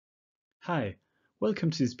Hi,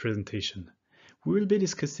 welcome to this presentation. We will be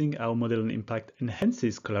discussing how Modelon Impact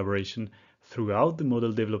enhances collaboration throughout the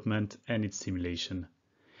model development and its simulation.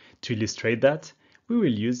 To illustrate that, we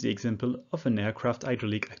will use the example of an aircraft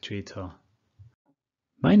hydraulic actuator.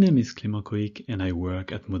 My name is Clément Coic and I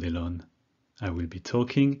work at Modelon. I will be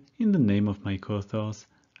talking in the name of my co-authors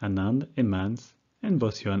Anand Emans and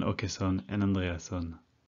Bosjohan Åkesson and Andreasson.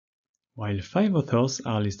 While 5 authors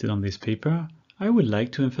are listed on this paper, I would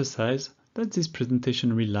like to emphasize that this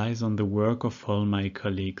presentation relies on the work of all my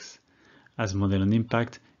colleagues, as Modelon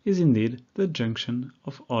Impact is indeed the junction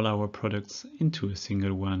of all our products into a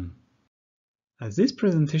single one. As this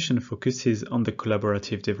presentation focuses on the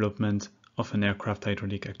collaborative development of an aircraft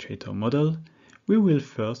hydraulic actuator model, we will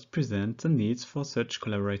first present the needs for such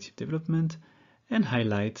collaborative development and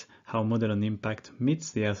highlight how Modelon Impact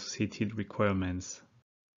meets the associated requirements.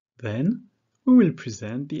 Then, we will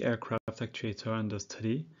present the aircraft actuator under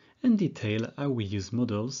study and detail how we use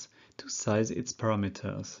models to size its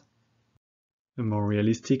parameters. A more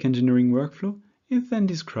realistic engineering workflow is then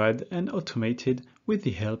described and automated with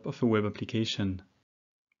the help of a web application.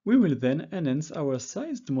 We will then enhance our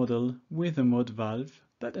sized model with a mod valve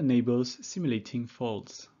that enables simulating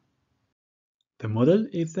faults. The model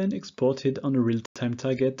is then exported on a real-time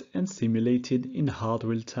target and simulated in hard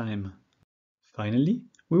real-time. Finally,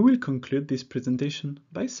 we will conclude this presentation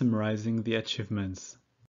by summarizing the achievements.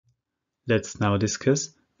 Let's now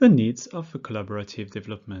discuss the needs of a collaborative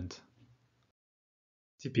development.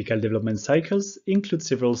 Typical development cycles include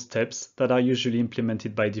several steps that are usually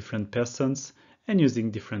implemented by different persons and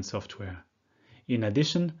using different software. In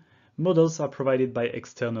addition, models are provided by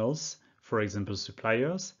externals, for example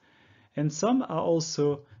suppliers, and some are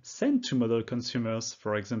also sent to model consumers,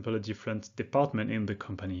 for example a different department in the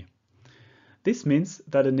company. This means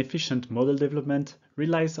that an efficient model development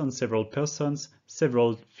relies on several persons,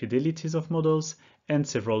 several fidelities of models, and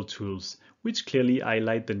several tools, which clearly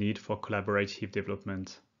highlight the need for collaborative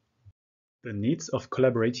development. The needs of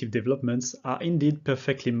collaborative developments are indeed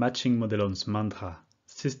perfectly matching Modelon's mantra,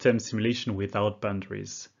 system simulation without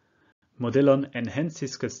boundaries. Modelon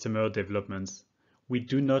enhances customer developments. We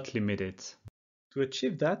do not limit it. To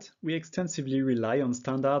achieve that, we extensively rely on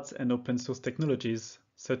standards and open source technologies,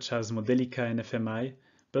 such as Modelica and FMI,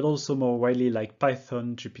 but also more widely like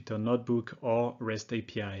Python, Jupyter Notebook, or REST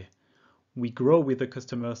API. We grow with a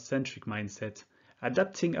customer-centric mindset,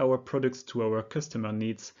 adapting our products to our customer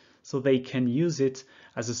needs so they can use it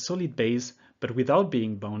as a solid base, but without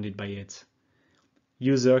being bounded by it.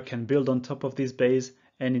 Users can build on top of this base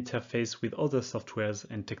and interface with other softwares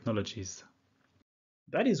and technologies.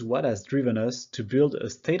 That is what has driven us to build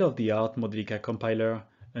a state-of-the-art Modelica compiler,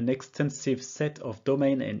 an extensive set of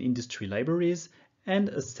domain and industry libraries, and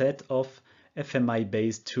a set of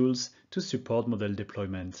FMI-based tools to support model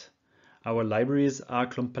deployment. Our libraries are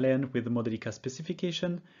compliant with the Modelica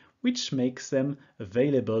specification, which makes them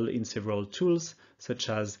available in several tools such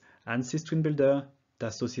as ANSYS Twin Builder,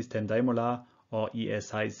 Dassault Systèmes Daimola, or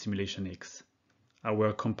ESI Simulation X.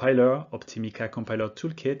 Our compiler, Optimica Compiler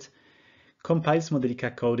Toolkit, compiles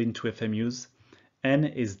Modelica code into FMUs and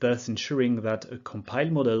is thus ensuring that a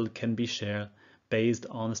compiled model can be shared based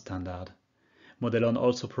on a standard. Modelon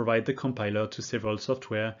also provides the compiler to several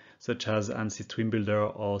software such as ANSYS Twin Builder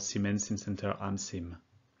or Siemens SimCenter AmSim.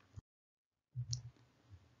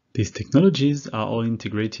 These technologies are all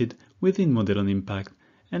integrated within Modelon Impact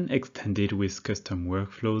and extended with custom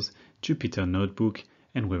workflows, Jupyter Notebook,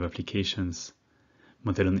 and web applications.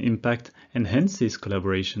 Modelon Impact enhances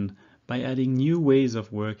collaboration by adding new ways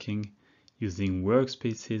of working, using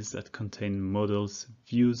workspaces that contain models,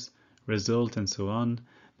 views, results, and so on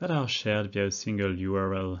that are shared via a single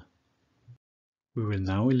URL. We will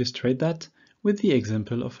now illustrate that with the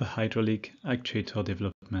example of a hydraulic actuator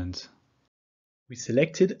development. We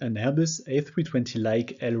selected an Airbus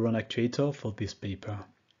A320-like aileron actuator for this paper.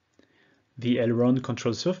 The aileron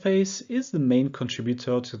control surface is the main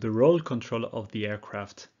contributor to the roll control of the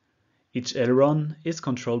aircraft. Each aileron is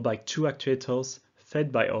controlled by 2 actuators fed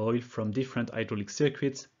by oil from different hydraulic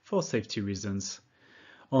circuits for safety reasons.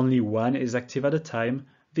 Only one is active at a time,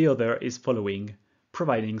 the other is following,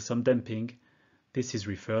 providing some damping. This is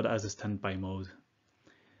referred as a standby mode.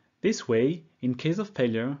 This way, in case of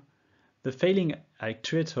failure, the failing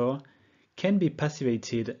actuator can be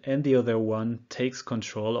passivated and the other one takes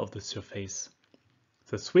control of the surface.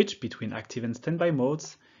 The switch between active and standby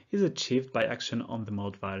modes is achieved by action on the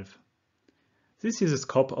mode valve. This is the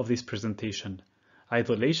scope of this presentation.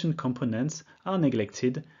 Isolation components are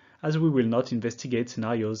neglected as we will not investigate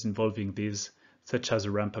scenarios involving these, such as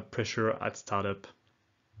a ramp-up pressure at startup.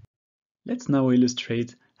 Let's now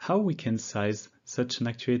illustrate how we can size such an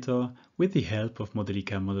actuator with the help of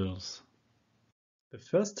Modelica models. The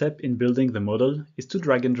first step in building the model is to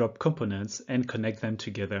drag and drop components and connect them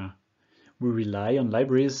together. We rely on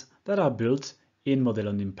libraries that are built in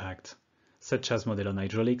Modelon Impact, such as Modelon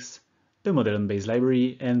Hydraulics, the Modelon Base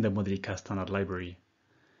Library, and the Modelica Standard Library.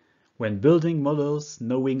 When building models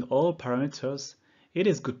knowing all parameters, it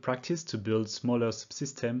is good practice to build smaller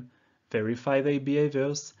subsystems, verify their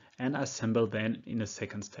behaviors, and assemble them in a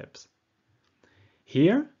second step.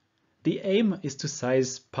 Here, the aim is to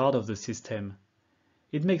size part of the system.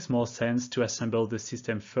 It makes more sense to assemble the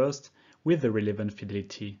system first with the relevant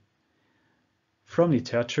fidelity. From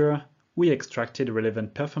literature, we extracted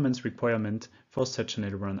relevant performance requirements for such an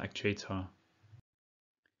aileron actuator.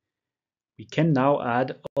 We can now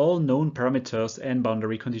add all known parameters and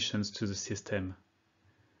boundary conditions to the system,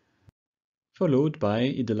 followed by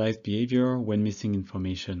idealized behavior when missing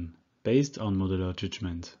information, based on modeler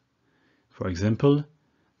judgment. For example,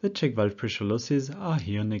 the check valve pressure losses are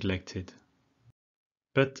here neglected.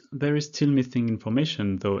 But there is still missing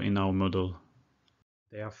information though in our model.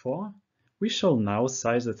 Therefore, we shall now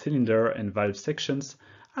size the cylinder and valve sections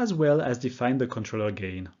as well as define the controller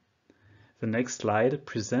gain. The next slide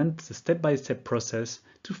presents the step-by-step process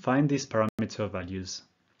to find these parameter values.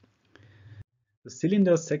 The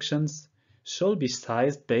cylinder sections shall be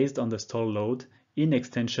sized based on the stall load in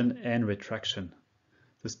extension and retraction.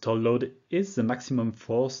 The stall load is the maximum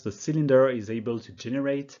force the cylinder is able to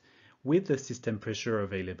generate with the system pressure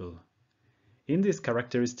available. In this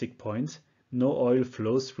characteristic point, no oil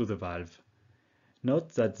flows through the valve. Note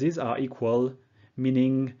that these are equal,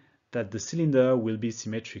 meaning that the cylinder will be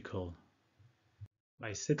symmetrical.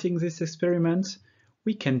 By setting this experiment,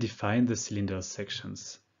 we can define the cylinder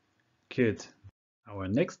sections. Good. Our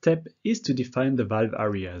next step is to define the valve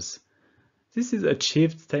areas. This is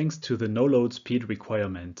achieved thanks to the no-load speed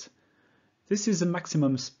requirement. This is the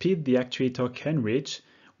maximum speed the actuator can reach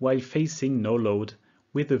while facing no load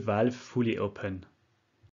with the valve fully open.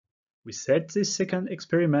 We set this second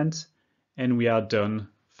experiment and we are done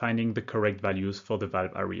finding the correct values for the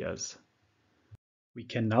valve areas. We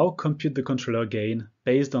can now compute the controller gain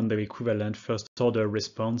based on the equivalent first-order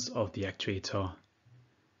response of the actuator.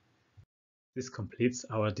 This completes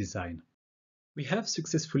our design. We have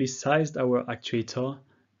successfully sized our actuator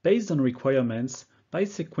based on requirements by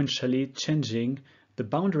sequentially changing the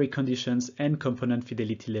boundary conditions and component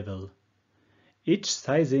fidelity level. Each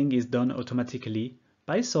sizing is done automatically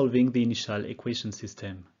by solving the initial equation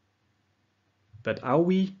system. But are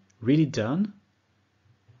we really done?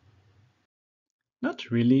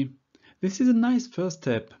 Not really. This is a nice first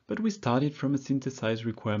step, but we started from a synthesized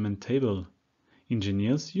requirement table.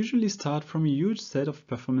 Engineers usually start from a huge set of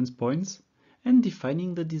performance points, and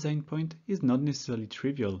defining the design point is not necessarily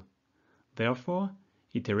trivial. Therefore,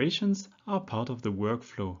 iterations are part of the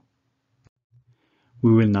workflow.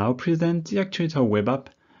 We will now present the Actuator web app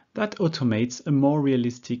that automates a more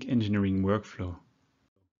realistic engineering workflow.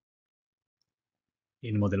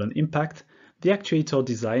 In Modelon Impact, the Actuator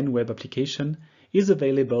design web application is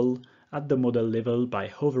available at the model level by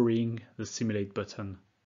hovering the Simulate button.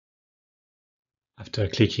 After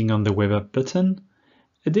clicking on the Web App button,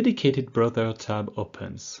 a dedicated browser tab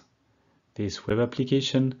opens. This web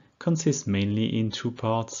application consists mainly in two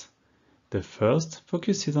parts. The first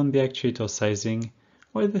focuses on the actuator sizing,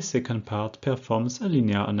 while the second part performs a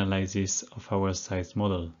linear analysis of our sized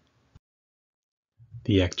model.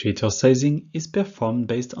 The actuator sizing is performed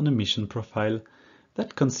based on a mission profile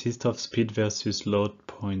that consists of speed versus load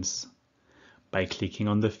points. By clicking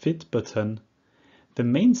on the Fit button, the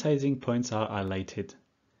main sizing points are highlighted.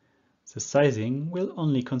 The sizing will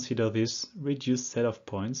only consider this reduced set of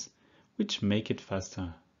points, which make it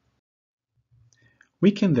faster.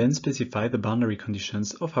 We can then specify the boundary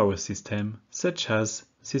conditions of our system, such as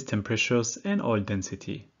system pressures and oil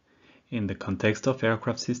density. In the context of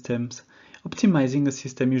aircraft systems, optimizing a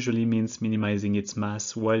system usually means minimizing its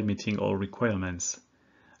mass while meeting all requirements.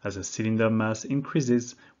 As a cylinder mass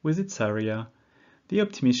increases with its area, the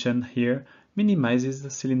optimization here minimizes the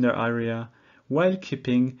cylinder area while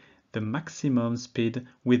keeping the maximum speed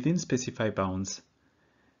within specified bounds.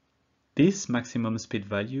 This maximum speed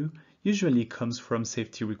value usually comes from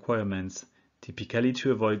safety requirements, typically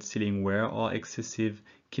to avoid sealing wear or excessive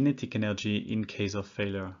kinetic energy in case of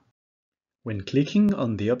failure. When clicking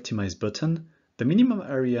on the Optimize button, the minimum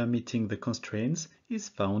area meeting the constraints is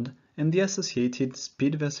found and the associated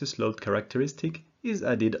speed versus load characteristic is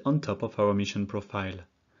added on top of our mission profile.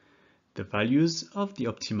 The values of the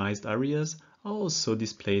optimized areas are also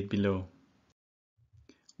displayed below.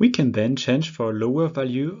 We can then change for a lower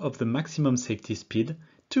value of the maximum safety speed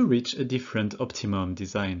to reach a different optimum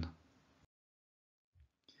design.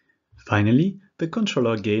 Finally, the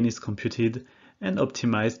controller gain is computed and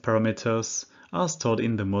optimized parameters are stored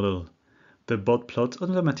in the model. The board plot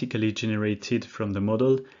automatically generated from the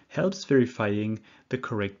model helps verifying the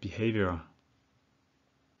correct behavior.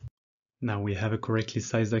 Now we have a correctly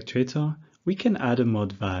sized actuator, we can add a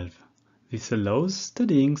mod valve. This allows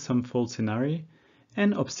studying some fault scenario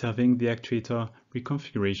and observing the actuator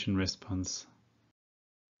reconfiguration response.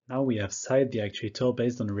 Now we have sized the actuator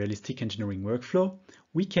based on a realistic engineering workflow.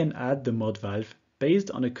 We can add the mod valve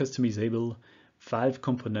based on a customizable valve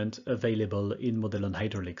component available in Modelon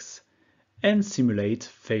Hydraulics and simulate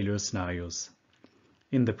failure scenarios.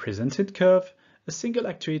 In the presented curve, a single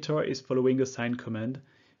actuator is following a sine command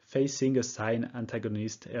facing a sine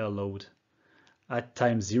antagonist air load. At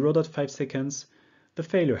time 0.5 seconds, the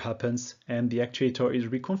failure happens and the actuator is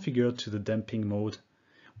reconfigured to the damping mode.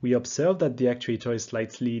 We observe that the actuator is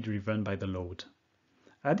slightly driven by the load.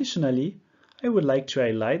 Additionally, I would like to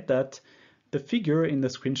highlight that the figure in the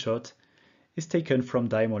screenshot is taken from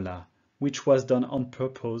Daimola, which was done on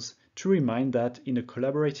purpose to remind that in a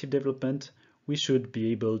collaborative development, we should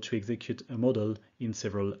be able to execute a model in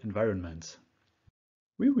several environments.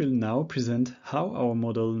 We will now present how our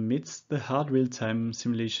model meets the hard real-time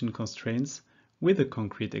simulation constraints with a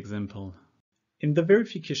concrete example. In the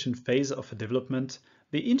verification phase of a development,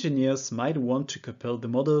 the engineers might want to couple the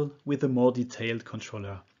model with a more detailed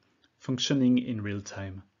controller, functioning in real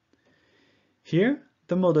time. Here,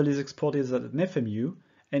 the model is exported as an FMU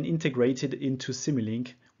and integrated into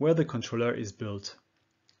Simulink, where the controller is built.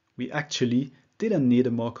 We actually didn't need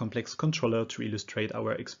a more complex controller to illustrate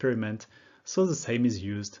our experiment, so the same is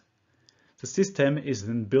used. The system is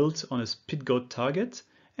then built on a speed goat target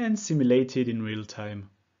and simulated in real time.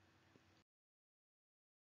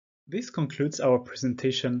 This concludes our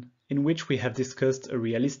presentation, in which we have discussed a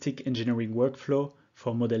realistic engineering workflow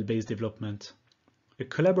for model-based development. A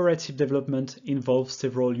collaborative development involves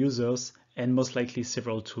several users and most likely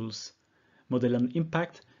several tools. Modelon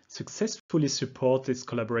Impact successfully supports this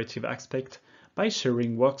collaborative aspect by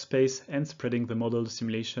sharing workspace and spreading the model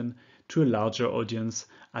simulation to a larger audience,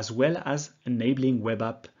 as well as enabling web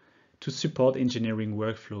app to support engineering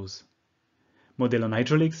workflows. Modelon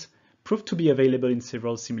Hydraulics proved to be available in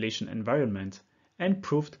several simulation environments and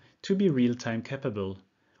proved to be real-time capable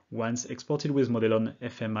once exported with Modelon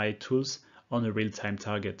FMI tools on a real-time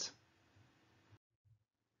target.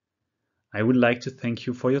 I would like to thank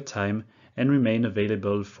you for your time and remain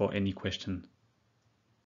available for any question.